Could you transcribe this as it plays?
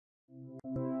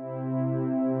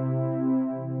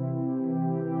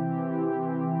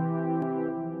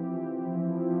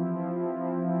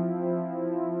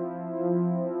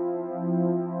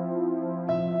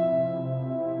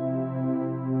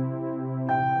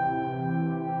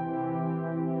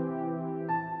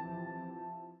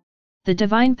The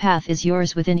divine path is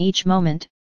yours within each moment.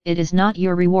 It is not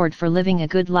your reward for living a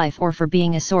good life or for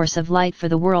being a source of light for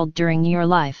the world during your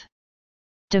life.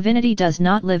 Divinity does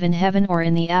not live in heaven or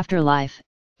in the afterlife.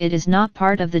 It is not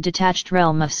part of the detached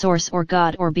realm of Source or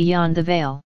God or beyond the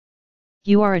veil.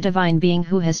 You are a divine being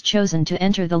who has chosen to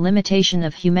enter the limitation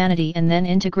of humanity and then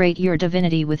integrate your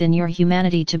divinity within your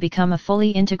humanity to become a fully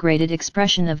integrated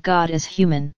expression of God as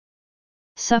human.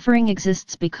 Suffering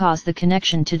exists because the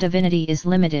connection to divinity is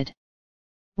limited.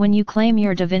 When you claim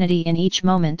your divinity in each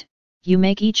moment, you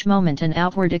make each moment an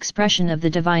outward expression of the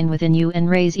divine within you and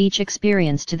raise each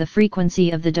experience to the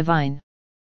frequency of the divine.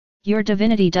 Your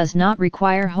divinity does not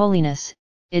require holiness,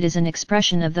 it is an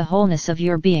expression of the wholeness of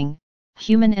your being,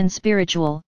 human and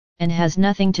spiritual, and has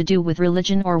nothing to do with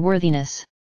religion or worthiness.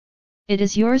 It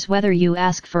is yours whether you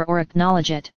ask for or acknowledge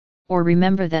it, or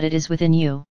remember that it is within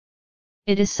you.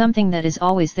 It is something that is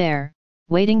always there,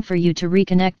 waiting for you to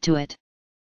reconnect to it.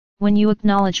 When you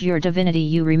acknowledge your divinity,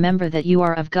 you remember that you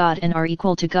are of God and are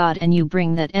equal to God, and you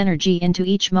bring that energy into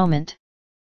each moment.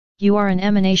 You are an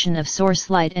emanation of source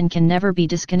light and can never be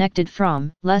disconnected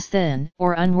from, less than,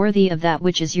 or unworthy of that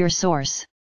which is your source.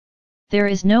 There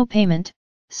is no payment,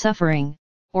 suffering,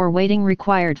 or waiting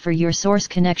required for your source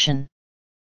connection.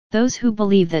 Those who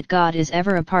believe that God is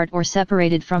ever apart or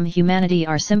separated from humanity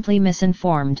are simply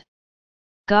misinformed.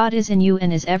 God is in you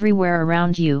and is everywhere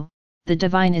around you. The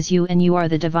divine is you and you are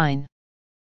the divine.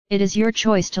 It is your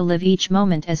choice to live each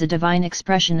moment as a divine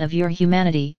expression of your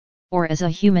humanity, or as a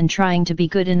human trying to be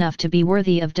good enough to be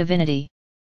worthy of divinity.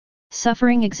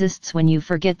 Suffering exists when you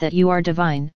forget that you are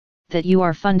divine, that you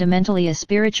are fundamentally a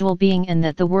spiritual being, and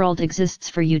that the world exists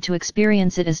for you to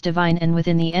experience it as divine and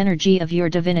within the energy of your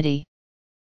divinity.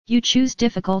 You choose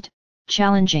difficult,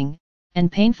 challenging,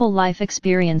 and painful life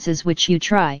experiences which you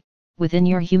try, within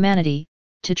your humanity,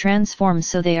 to transform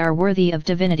so they are worthy of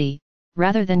divinity,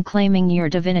 rather than claiming your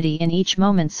divinity in each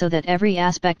moment so that every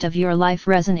aspect of your life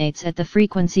resonates at the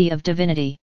frequency of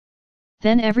divinity.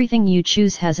 Then everything you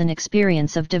choose has an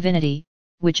experience of divinity,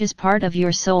 which is part of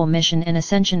your soul mission and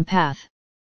ascension path.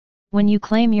 When you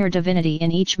claim your divinity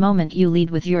in each moment, you lead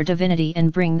with your divinity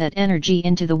and bring that energy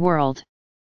into the world.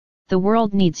 The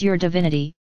world needs your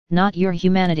divinity, not your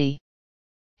humanity.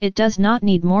 It does not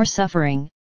need more suffering.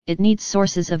 It needs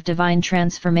sources of divine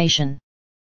transformation.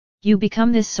 You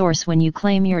become this source when you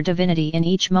claim your divinity in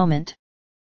each moment.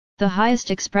 The highest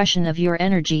expression of your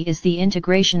energy is the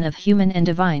integration of human and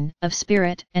divine, of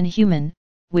spirit and human,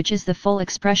 which is the full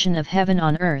expression of heaven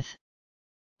on earth.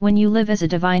 When you live as a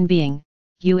divine being,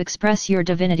 you express your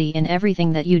divinity in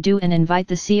everything that you do and invite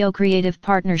the co-creative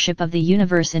partnership of the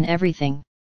universe in everything.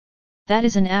 That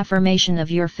is an affirmation of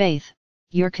your faith,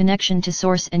 your connection to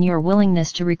Source, and your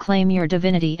willingness to reclaim your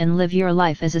divinity and live your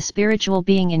life as a spiritual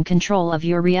being in control of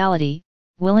your reality,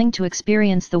 willing to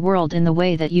experience the world in the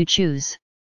way that you choose.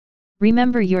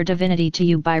 Remember your divinity to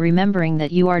you by remembering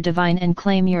that you are divine and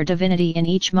claim your divinity in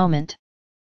each moment.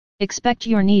 Expect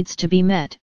your needs to be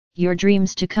met, your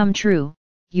dreams to come true,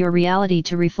 your reality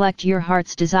to reflect your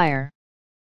heart's desire.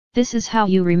 This is how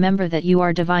you remember that you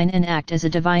are divine and act as a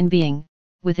divine being,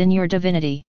 within your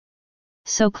divinity.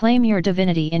 So claim your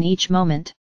divinity in each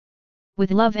moment.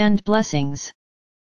 With love and blessings.